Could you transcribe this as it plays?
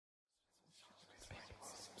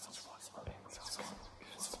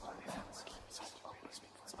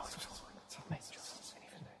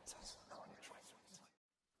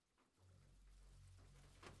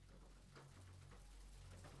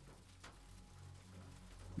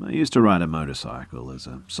I used to ride a motorcycle as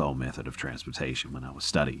a sole method of transportation when I was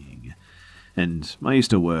studying, and I used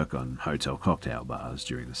to work on hotel cocktail bars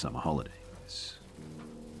during the summer holidays.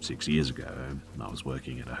 6 years ago, I was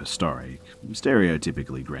working at a historic,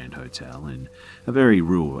 stereotypically grand hotel in a very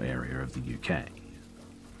rural area of the UK.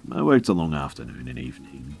 I worked a long afternoon and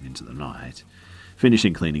evening into the night,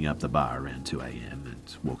 finishing cleaning up the bar around 2 a.m.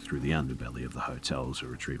 and walked through the underbelly of the hotel to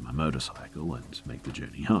retrieve my motorcycle and make the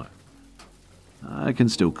journey home. I can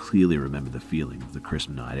still clearly remember the feeling of the crisp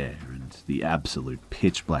night air and the absolute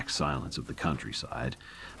pitch-black silence of the countryside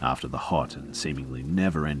after the hot and seemingly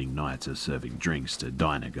never-ending nights of serving drinks to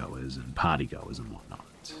diner-goers and party-goers and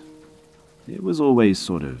whatnot. It was always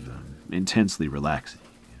sort of intensely relaxing.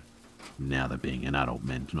 Now that being an adult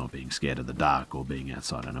meant not being scared of the dark or being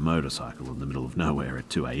outside on a motorcycle in the middle of nowhere at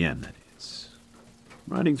 2 a.m., that is.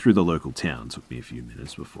 Riding through the local town took me a few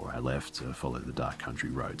minutes before I left to follow the dark country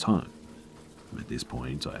roads home. At this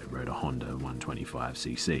point, I rode a Honda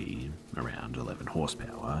 125cc, around 11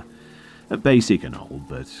 horsepower, basic and old,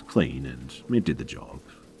 but clean, and it did the job,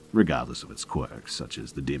 regardless of its quirks, such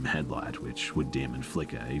as the dim headlight, which would dim and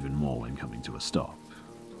flicker even more when coming to a stop.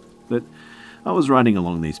 But I was riding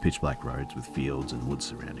along these pitch-black roads with fields and woods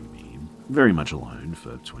surrounding me, very much alone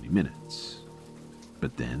for 20 minutes.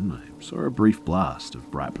 But then I saw a brief blast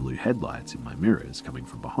of bright blue headlights in my mirrors coming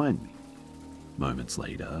from behind me. Moments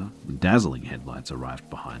later, dazzling headlights arrived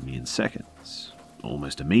behind me in seconds.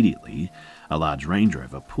 Almost immediately, a large Range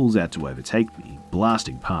Rover pulls out to overtake me,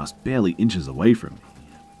 blasting past barely inches away from me.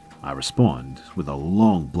 I respond with a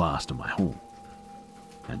long blast of my horn.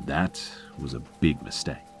 And that was a big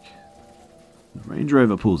mistake. The Range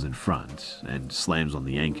Rover pulls in front and slams on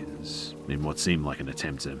the anchors, in what seemed like an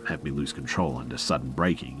attempt to have me lose control under sudden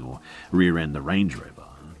braking or rear-end the Range Rover.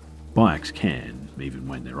 Bikes can, even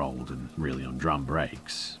when they're old and really on drum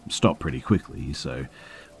brakes, stop pretty quickly, so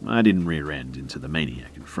I didn't rear-end into the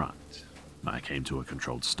maniac in front. I came to a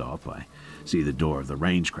controlled stop. I see the door of the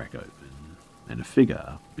range crack open, and a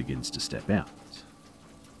figure begins to step out.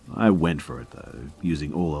 I went for it though,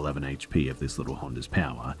 using all 11 HP of this little Honda's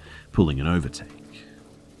power, pulling an overtake.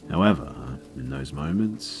 However, in those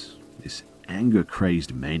moments, this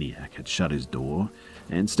anger-crazed maniac had shut his door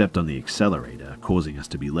and stepped on the accelerator, causing us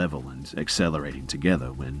to be level and accelerating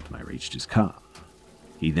together when I reached his car.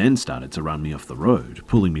 He then started to run me off the road,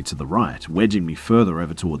 pulling me to the right, wedging me further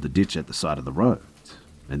over toward the ditch at the side of the road.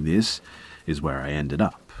 And this is where I ended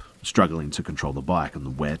up, struggling to control the bike on the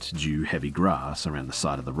wet, dew-heavy grass around the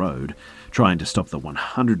side of the road, trying to stop the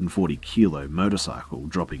 140-kilo motorcycle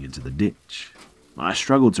dropping into the ditch. I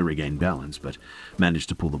struggled to regain balance, but managed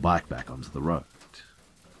to pull the bike back onto the road.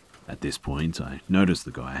 At this point, I noticed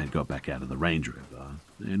the guy had got back out of the Range Rover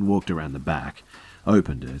and walked around the back,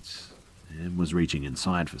 opened it, and was reaching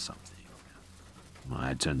inside for something. I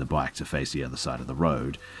had turned the bike to face the other side of the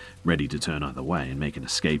road, ready to turn either way and make an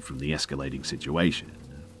escape from the escalating situation.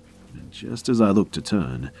 And just as I looked to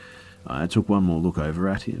turn, I took one more look over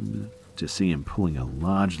at him to see him pulling a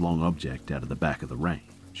large long object out of the back of the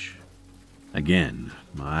range. Again,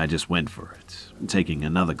 I just went for it, taking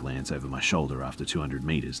another glance over my shoulder after 200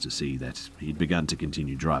 meters to see that he'd begun to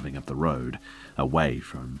continue driving up the road, away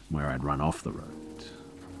from where I'd run off the road.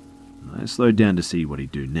 I slowed down to see what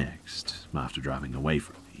he'd do next, after driving away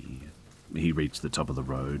from me. He reached the top of the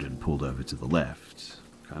road and pulled over to the left,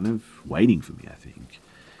 kind of waiting for me, I think,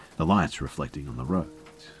 the lights reflecting on the road.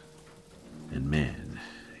 And man,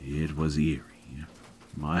 it was eerie.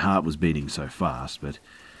 My heart was beating so fast, but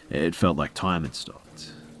it felt like time had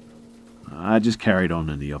stopped. I just carried on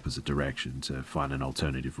in the opposite direction to find an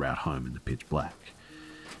alternative route home in the pitch black.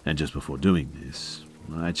 And just before doing this,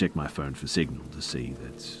 I checked my phone for signal to see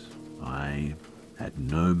that I had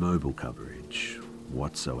no mobile coverage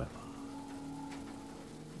whatsoever.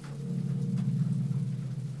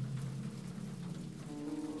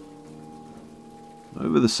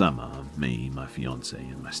 Over the summer, me, my fiancée,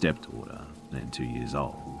 and my stepdaughter, then 2 years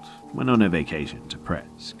old, went on a vacation to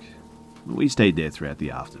Presk. We stayed there throughout the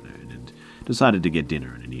afternoon and decided to get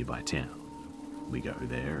dinner in a nearby town. We go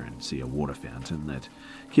there and see a water fountain that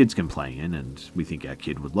kids can play in, and we think our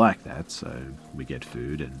kid would like that, so we get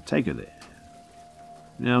food and take her there.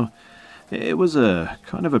 Now, it was a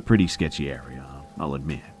kind of a pretty sketchy area, I'll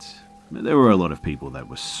admit. There were a lot of people that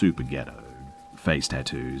were super ghetto, face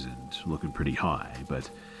tattoos and looking pretty high, but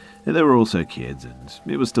there were also kids, and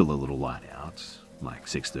it was still a little light out, like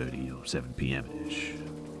 6:30 or 7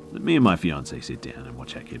 p.m.-ish. Me and my fiancé sit down and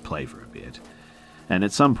watch our kid play for a bit, and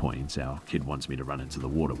at some point our kid wants me to run into the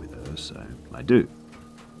water with her, so I do.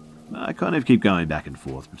 I kind of keep going back and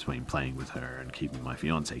forth between playing with her and keeping my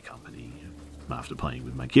fiancé company. After playing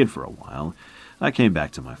with my kid for a while, I came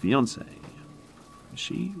back to my fiancée.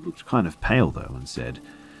 She looked kind of pale though and said,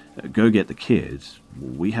 "Go get the kid,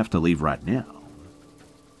 we have to leave right now."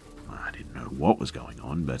 I didn't know what was going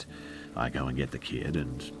on, but I go and get the kid,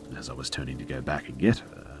 and as I was turning to go back and get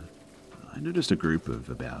her, I noticed a group of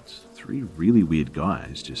about 3 really weird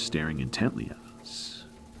guys just staring intently at us.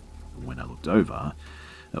 When I looked over,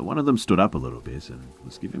 one of them stood up a little bit and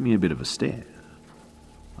was giving me a bit of a stare.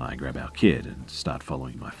 I grab our kid and start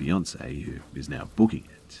following my fiancée, who is now booking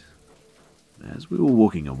it. As we were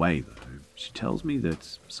walking away though, she tells me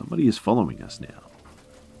that somebody is following us now.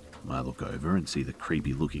 I look over and see the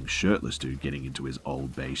creepy looking shirtless dude getting into his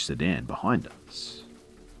old beige sedan behind us.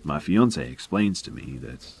 My fiancée explains to me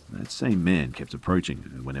that that same man kept approaching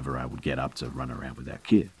her whenever I would get up to run around with our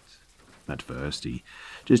kid. At first, he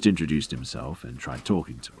just introduced himself and tried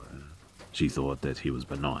talking to her. She thought that he was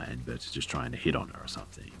benign, but just trying to hit on her or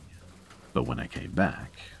something. But when I came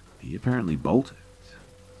back, he apparently bolted.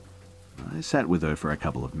 I sat with her for a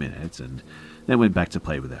couple of minutes and then went back to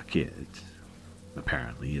play with our kid.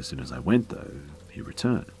 Apparently, as soon as I went though, he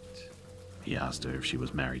returned. He asked her if she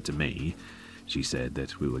was married to me. She said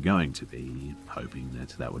that we were going to be, hoping that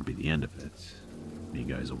that would be the end of it. He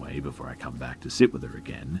goes away before I come back to sit with her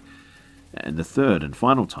again, and the third and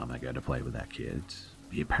final time I go to play with that kid,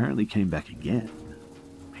 he apparently came back again.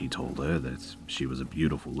 He told her that she was a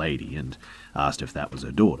beautiful lady and asked if that was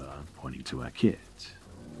her daughter, pointing to our kid.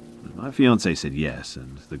 My fiancé said yes,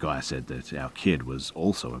 and the guy said that our kid was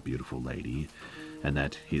also a beautiful lady, and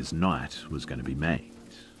that his night was going to be made.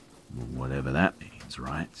 Whatever that means,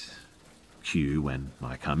 right? Cue when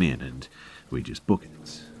I come in and we just book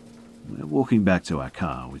it. We're walking back to our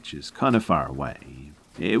car, which is kind of far away.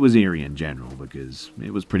 It was eerie in general because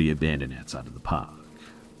it was pretty abandoned outside of the park.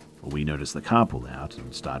 We notice the car pull out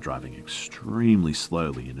and start driving extremely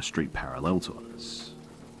slowly in a street parallel to us.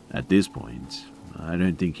 At this point, I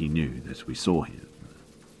don't think he knew that we saw him.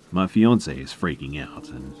 My fiancée is freaking out,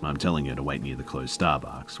 and I'm telling her to wait near the closed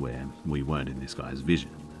Starbucks where we weren't in this guy's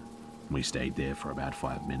vision. We stayed there for about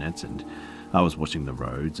 5 minutes, and I was watching the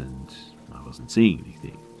roads and I wasn't seeing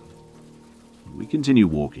anything. We continue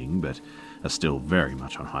walking, but are still very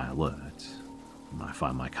much on high alert. I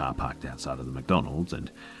find my car parked outside of the McDonald's,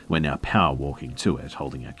 and we're now power walking to it,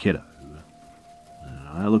 holding our kiddo.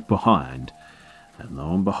 I look behind, and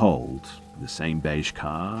lo and behold, the same beige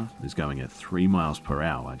car is going at 3 miles per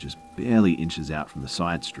hour, just barely inches out from the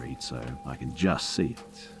side street, so I can just see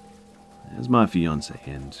it. As my fiancé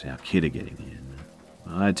and our kid are getting in,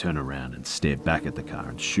 I turn around and stare back at the car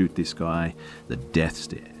and shoot this guy the death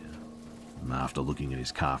stare. After looking at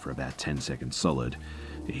his car for about 10 seconds solid,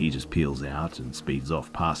 he just peels out and speeds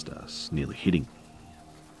off past us, nearly hitting me.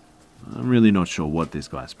 I'm really not sure what this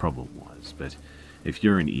guy's problem was, but if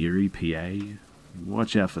you're in Erie, PA,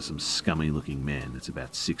 watch out for some scummy looking man that's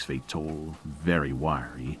about 6 feet tall, very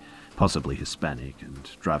wiry, possibly Hispanic, and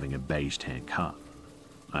driving a beige tan car.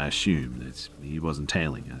 I assume that he wasn't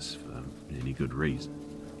tailing us for any good reason.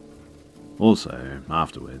 Also,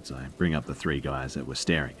 afterwards, I bring up the 3 guys that were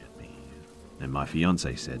staring at me, and my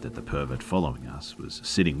fiancé said that the pervert following us was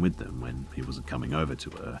sitting with them when he wasn't coming over to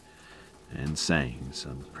her, and saying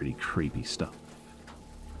some pretty creepy stuff.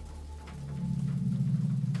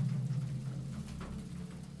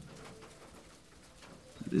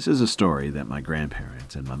 This is a story that my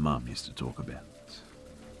grandparents and my mum used to talk about.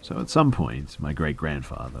 So at some point, my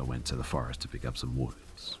great-grandfather went to the forest to pick up some wood.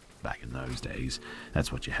 Back in those days,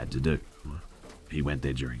 that's what you had to do. He went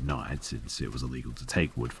there during night since it was illegal to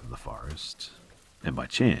take wood from the forest. And by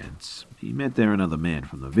chance, he met there another man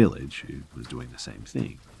from the village who was doing the same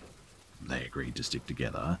thing. They agreed to stick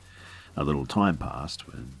together. A little time passed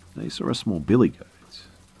when they saw a small billy goat.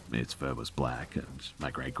 Its fur was black, and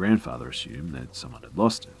my great-grandfather assumed that someone had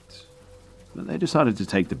lost it. But they decided to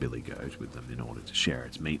take the billy goat with them in order to share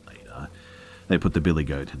its meat later. They put the billy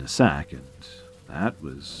goat in a sack, and that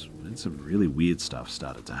was when some really weird stuff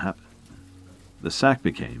started to happen. The sack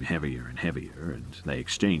became heavier and heavier, and they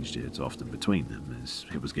exchanged it often between them as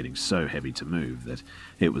it was getting so heavy to move that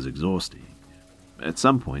it was exhausting. At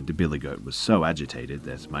some point, the billy goat was so agitated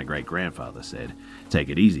that my great-grandfather said, "Take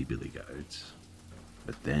it easy, billy goat."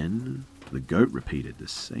 But then, the goat repeated the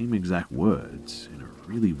same exact words in a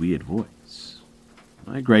really weird voice.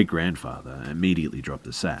 My great-grandfather immediately dropped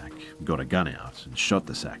the sack, got a gun out, and shot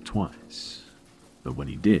the sack twice. But when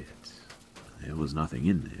he did, there was nothing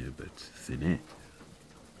in there but thin air.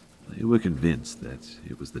 They were convinced that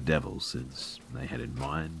it was the devil since they had in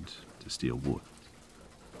mind to steal wood.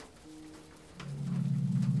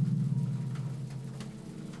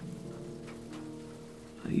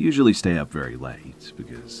 I usually stay up very late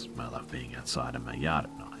because I love being outside in my yard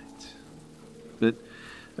at night. But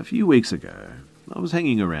a few weeks ago, I was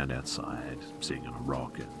hanging around outside, sitting on a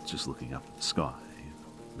rock and just looking up at the sky.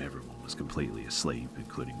 Everyone was completely asleep,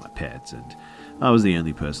 including my pets, and I was the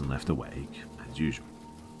only person left awake, as usual.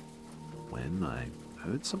 When I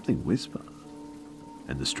heard something whisper,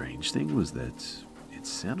 and the strange thing was that it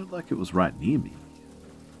sounded like it was right near me.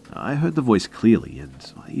 I heard the voice clearly,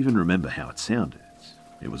 and I even remember how it sounded.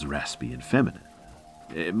 It was raspy and feminine.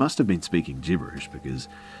 It must have been speaking gibberish because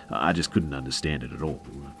I just couldn't understand it at all,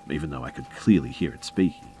 even though I could clearly hear it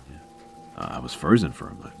speaking. I was frozen for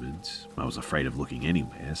a moment. I was afraid of looking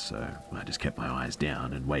anywhere, so I just kept my eyes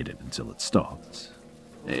down and waited until it stopped.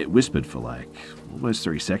 It whispered for like almost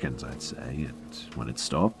 3 seconds, I'd say, and when it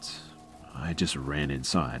stopped, I just ran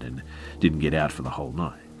inside and didn't get out for the whole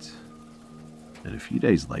night. And a few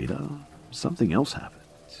days later, something else happened.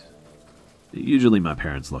 Usually my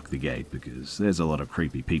parents lock the gate because there's a lot of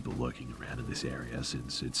creepy people lurking around in this area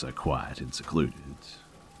since it's so quiet and secluded.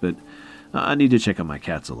 But I need to check on my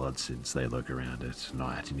cats a lot since they lurk around at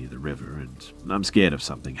night near the river, and I'm scared of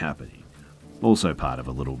something happening. Also part of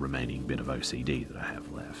a little remaining bit of OCD that I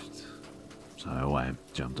have left. So I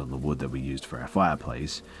jumped on the wood that we used for our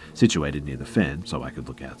fireplace, situated near the fence so I could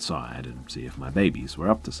look outside and see if my babies were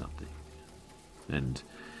up to something. And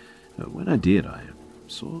when I did, I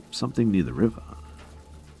saw something near the river.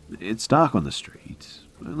 It's dark on the street,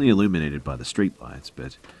 only illuminated by the streetlights,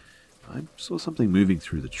 but I saw something moving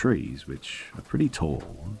through the trees, which are pretty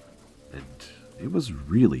tall, and it was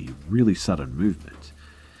really, really sudden movement.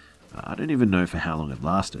 I don't even know for how long it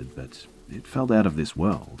lasted, but it felt out of this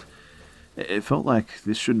world. It felt like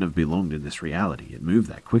this shouldn't have belonged in this reality. It moved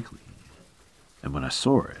that quickly. And when I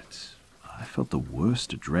saw it, I felt the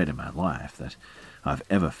worst dread in my life that I've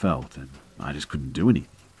ever felt, and I just couldn't do anything.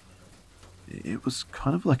 It was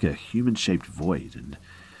kind of like a human-shaped void, and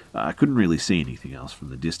I couldn't really see anything else from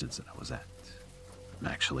the distance that I was at.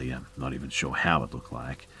 Actually, I'm not even sure how it looked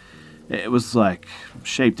like. It was like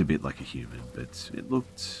shaped a bit like a human, but it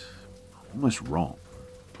looked almost wrong.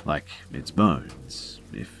 Like its bones,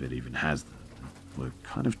 if it even has them, were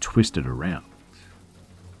kind of twisted around.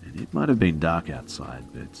 And it might have been dark outside,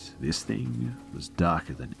 but this thing was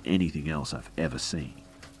darker than anything else I've ever seen.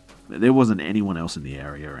 There wasn't anyone else in the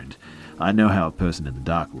area, and I know how a person in the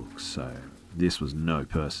dark looks, so this was no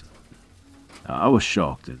person. I was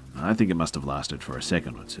shocked, and I think it must have lasted for a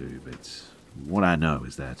second or two, but what I know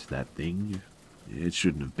is that thing, it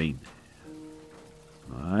shouldn't have been there.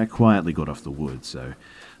 I quietly got off the wood, so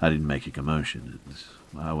I didn't make a commotion, and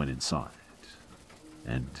I went inside.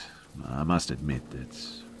 And I must admit that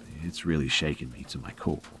it's really shaken me to my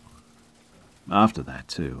core. After that,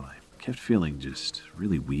 too, I kept feeling just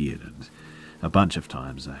really weird, and a bunch of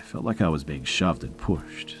times I felt like I was being shoved and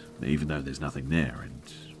pushed, even though there's nothing there, and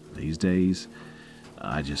these days,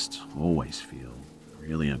 I just always feel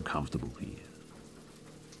really uncomfortable here.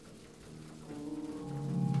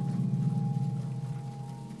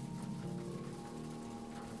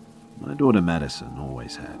 My daughter Madison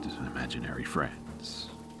always had imaginary friends.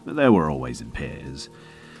 They were always in pairs.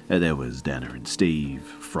 There was Dana and Steve,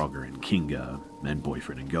 Frogger and Kinga, and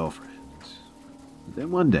boyfriend and girlfriend.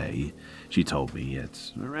 Then one day, she told me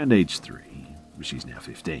at around age 3, she's now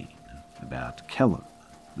 15, about Kellum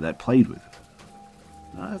that played with her.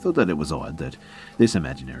 I thought that it was odd that this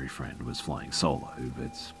imaginary friend was flying solo,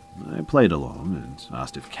 but I played along and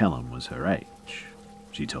asked if Kellum was her age.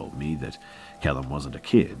 She told me that Kellum wasn't a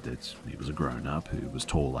kid, that he was a grown-up who was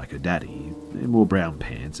tall like her daddy and wore brown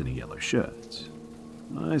pants and a yellow shirt.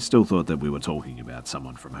 I still thought that we were talking about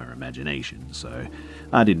someone from her imagination, so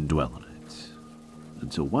I didn't dwell on it.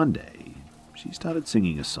 Until one day, she started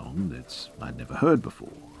singing a song that I'd never heard before.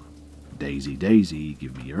 Daisy, Daisy,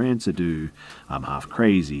 give me your answer, do. I'm half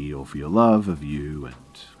crazy, all for your love of you, and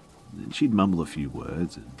then she'd mumble a few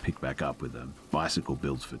words and pick back up with a bicycle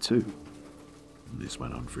built for two. This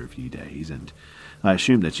went on for a few days, and I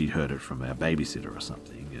assumed that she'd heard it from our babysitter or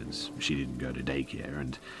something, as she didn't go to daycare,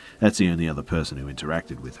 and that's the only other person who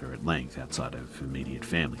interacted with her at length outside of immediate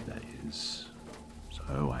family, that is.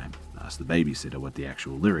 So I asked the babysitter what the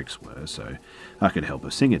actual lyrics were so I could help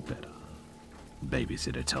her sing it better. The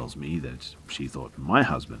babysitter tells me that she thought my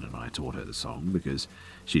husband and I taught her the song because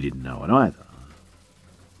she didn't know it either.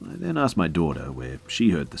 I then asked my daughter where she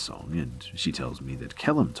heard the song, and she tells me that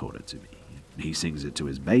Kellum taught it to me. He sings it to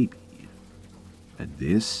his baby. And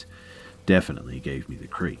this definitely gave me the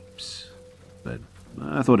creeps. But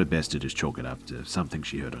I thought it best to just chalk it up to something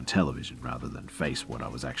she heard on television rather than face what I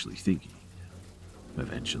was actually thinking.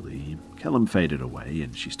 Eventually, Kellum faded away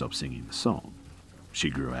and she stopped singing the song. She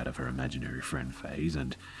grew out of her imaginary friend phase,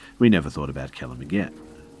 and we never thought about Kellum again.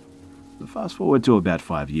 Fast forward to about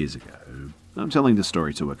 5 years ago, I'm telling the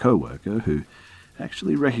story to a co-worker who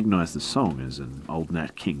actually recognised the song as an old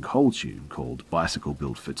Nat King Cole tune called Bicycle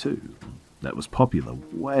Built for Two that was popular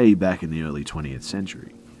way back in the early 20th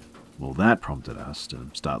century. Well, that prompted us to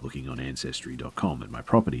start looking on Ancestry.com at my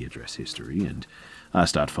property address history, and I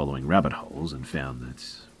started following rabbit holes and found that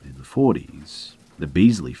in the 40s, the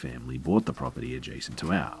Beasley family bought the property adjacent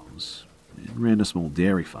to ours and ran a small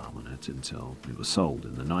dairy farm on it until it was sold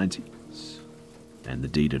in the 90s. And the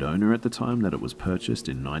deeded owner at the time that it was purchased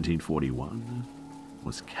in 1941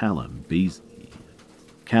 was Callum Beasley.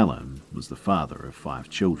 Callum was the father of 5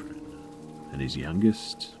 children, and his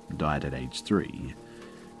youngest died at age 3,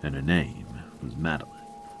 and her name was Madeline.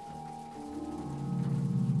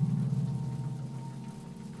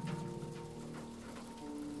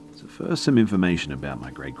 So first, some information about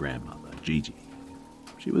my great-grandmother, Gigi.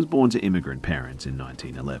 She was born to immigrant parents in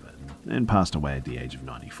 1911 and passed away at the age of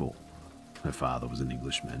 94. Her father was an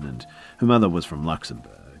Englishman and her mother was from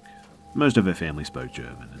Luxembourg. Most of her family spoke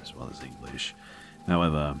German as well as English.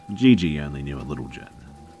 However, Gigi only knew a little German.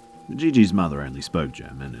 Gigi's mother only spoke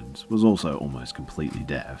German and was also almost completely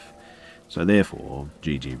deaf, so therefore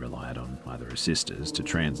Gigi relied on either her sisters to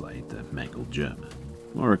translate the mangled German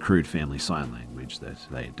or a crude family sign language that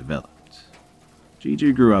they had developed.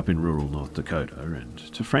 Gigi grew up in rural North Dakota, and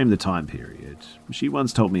to frame the time period, she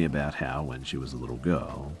once told me about how, when she was a little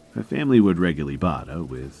girl, her family would regularly barter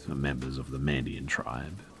with members of the Mandan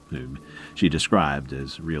tribe, whom she described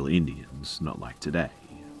as real Indians, not like today.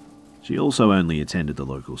 She also only attended the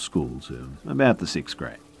local school to about the 6th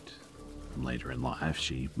grade. Later in life,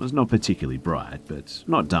 she was not particularly bright, but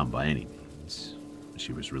not dumb by any means.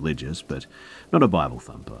 She was religious, but not a Bible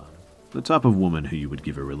thumper. The type of woman who you would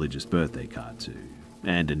give a religious birthday card to,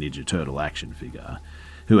 and a Ninja Turtle action figure,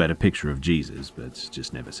 who had a picture of Jesus but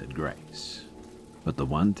just never said grace. But the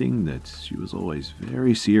one thing that she was always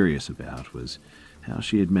very serious about was how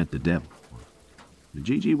she had met the devil.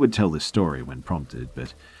 Gigi would tell this story when prompted,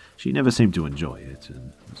 but she never seemed to enjoy it,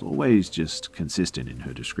 and was always just consistent in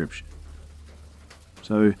her description.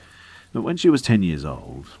 So, when she was 10 years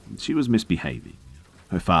old, she was misbehaving.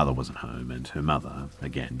 Her father wasn't home, and her mother,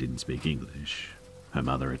 again, didn't speak English. Her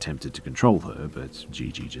mother attempted to control her, but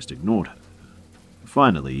Gigi just ignored her.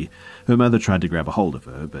 Finally, her mother tried to grab a hold of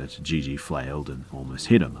her, but Gigi flailed and almost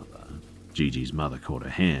hit her mother. Gigi's mother caught her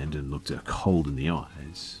hand and looked her cold in the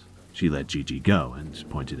eyes. She let Gigi go and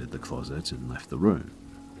pointed at the closet and left the room.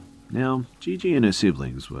 Now, Gigi and her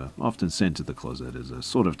siblings were often sent to the closet as a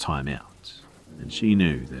sort of timeout, and she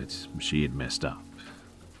knew that she had messed up.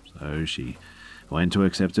 So she went to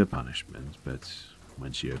accept her punishment, but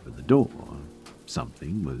when she opened the door,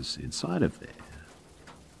 something was inside of there.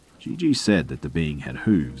 Gigi said that the being had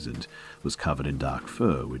hooves and was covered in dark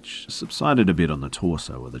fur, which subsided a bit on the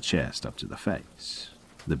torso or the chest up to the face.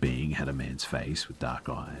 The being had a man's face with dark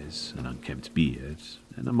eyes, an unkempt beard,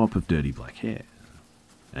 and a mop of dirty black hair.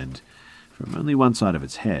 And from only one side of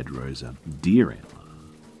its head rose a deer antler.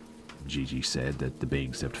 Gigi said that the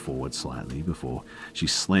being stepped forward slightly before she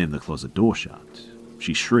slammed the closet door shut.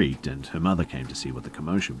 She shrieked, and her mother came to see what the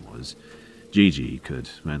commotion was. Gigi could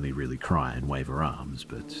only really cry and wave her arms,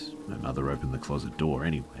 but her mother opened the closet door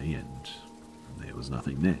anyway, and there was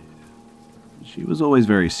nothing there. She was always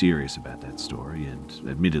very serious about that story, and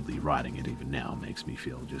admittedly writing it even now makes me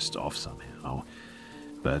feel just off somehow.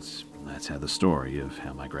 But that's how the story of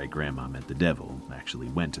how my great-grandma met the devil actually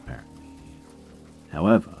went, apparently.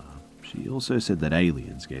 However, she also said that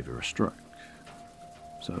aliens gave her a stroke.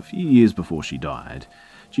 So a few years before she died,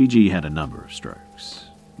 Gigi had a number of strokes.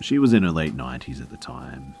 She was in her late 90s at the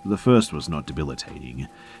time. The first was not debilitating,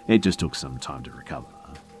 it just took some time to recover.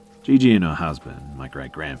 Gigi and her husband, my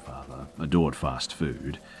great-grandfather, adored fast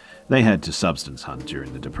food. They had to substance hunt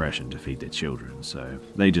during the Depression to feed their children, so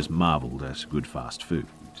they just marveled at good fast food.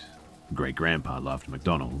 Great-grandpa loved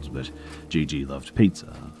McDonald's, but Gigi loved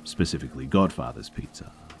pizza, specifically Godfather's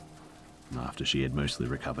pizza. After she had mostly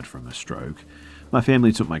recovered from her stroke, my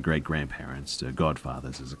family took my great-grandparents to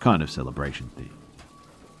Godfather's as a kind of celebration thing.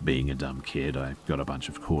 Being a dumb kid, I got a bunch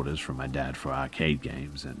of quarters from my dad for arcade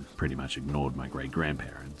games and pretty much ignored my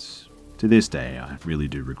great-grandparents. To this day, I really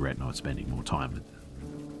do regret not spending more time with them.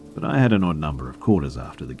 But I had an odd number of quarters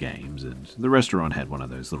after the games, and the restaurant had one of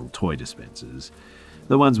those little toy dispensers,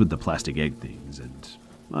 the ones with the plastic egg things, and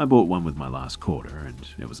I bought one with my last quarter, and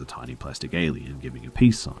it was a tiny plastic alien giving a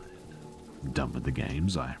peace sign. Done with the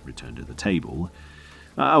games, I returned to the table.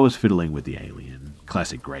 I was fiddling with the alien,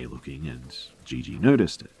 classic grey looking, and Gigi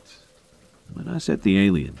noticed it. When I set the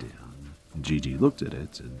alien down, Gigi looked at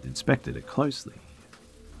it and inspected it closely.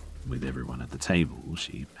 With everyone at the table,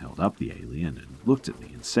 she held up the alien and looked at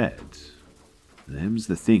me and said, "Them's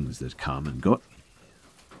the things that come and got me."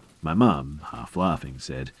 My mum, half laughing,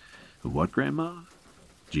 said, "What, Grandma?"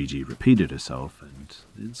 Gigi repeated herself and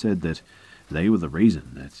then said that they were the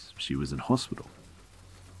reason that she was in hospital.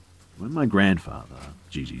 When my grandfather,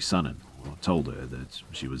 Gigi's son-in-law, told her that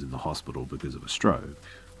she was in the hospital because of a stroke,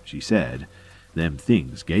 she said, "Them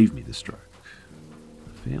things gave me the stroke."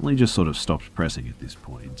 The family just sort of stopped pressing at this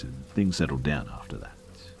point, and things settled down after that.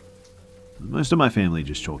 Most of my family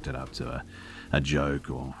just chalked it up to a joke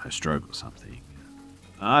or a stroke or something.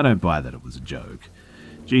 I don't buy that it was a joke.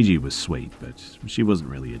 Gigi was sweet, but she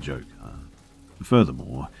wasn't really a joker.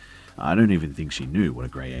 Furthermore, I don't even think she knew what a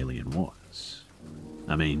grey alien was.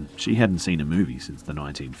 I mean, she hadn't seen a movie since the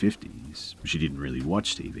 1950s, she didn't really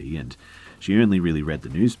watch TV, and she only really read the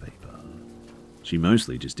newspaper. She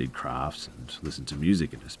mostly just did crafts and listened to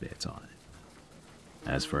music in her spare time.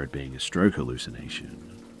 As for it being a stroke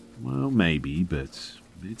hallucination, well, maybe, but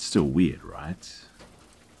it's still weird, right?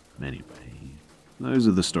 Anyway, those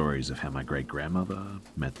are the stories of how my great-grandmother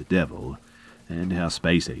met the devil and how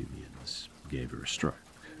space aliens gave her a stroke.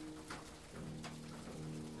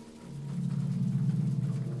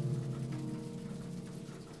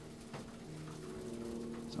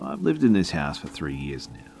 So I've lived in this house for 3 years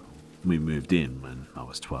now. We moved in when I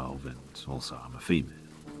was 12, and also I'm a female.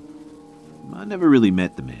 I never really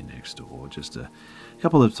met the man next door, just a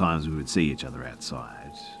couple of times we would see each other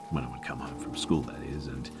outside, when I would come home from school that is,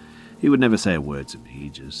 and he would never say a word to me,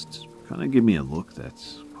 just kind of give me a look that,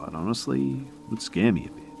 quite honestly, would scare me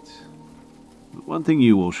a bit. But one thing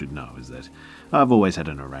you all should know is that I've always had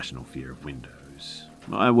an irrational fear of windows.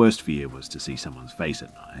 My worst fear was to see someone's face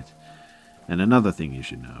at night, and another thing you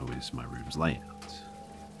should know is my room's layout.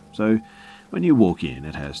 So, when you walk in,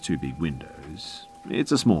 it has 2 big windows.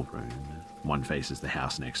 It's a small room. One faces the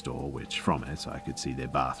house next door, which from it I could see their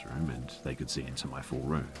bathroom and they could see into my full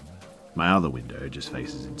room. My other window just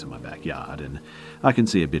faces into my backyard, and I can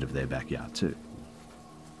see a bit of their backyard too.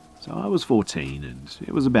 So I was 14 and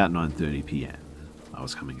it was about 9:30 p.m. I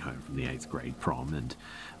was coming home from the 8th grade prom, and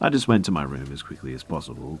I just went to my room as quickly as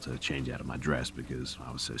possible to change out of my dress because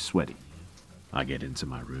I was so sweaty. I get into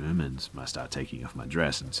my room and I start taking off my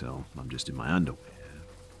dress until I'm just in my underwear.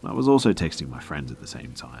 I was also texting my friends at the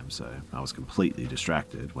same time, so I was completely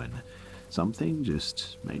distracted when something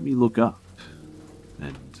just made me look up.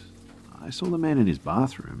 And I saw the man in his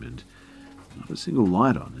bathroom and not a single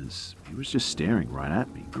light on, as he was just staring right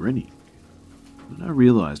at me, grinning. When I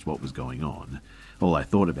realized what was going on, all I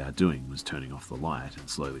thought about doing was turning off the light and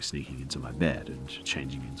slowly sneaking into my bed and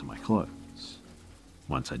changing into my clothes.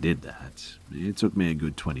 Once I did that, it took me a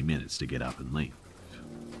good 20 minutes to get up and leave.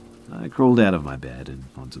 I crawled out of my bed and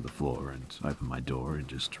onto the floor and opened my door and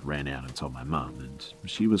just ran out and told my mum, and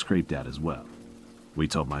she was creeped out as well. We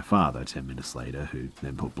told my father 10 minutes later, who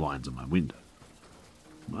then put blinds on my window.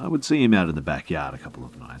 I would see him out in the backyard a couple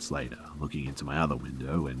of nights later, looking into my other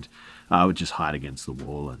window, and I would just hide against the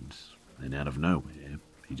wall, and then out of nowhere,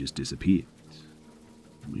 he just disappeared.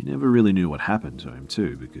 We never really knew what happened to him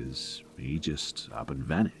too, because he just up and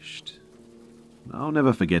vanished. I'll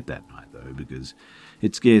never forget that night though, because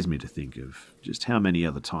it scares me to think of just how many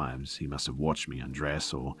other times he must have watched me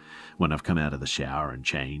undress, or when I've come out of the shower and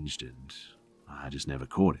changed, and I just never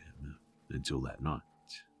caught him until that night.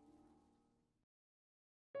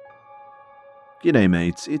 G'day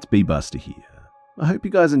mates, it's Busta here. I hope you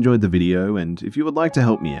guys enjoyed the video, and if you would like to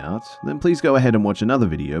help me out, then please go ahead and watch another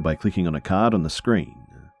video by clicking on a card on the screen.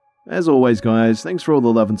 As always guys, thanks for all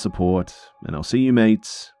the love and support, and I'll see you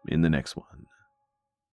mates in the next one.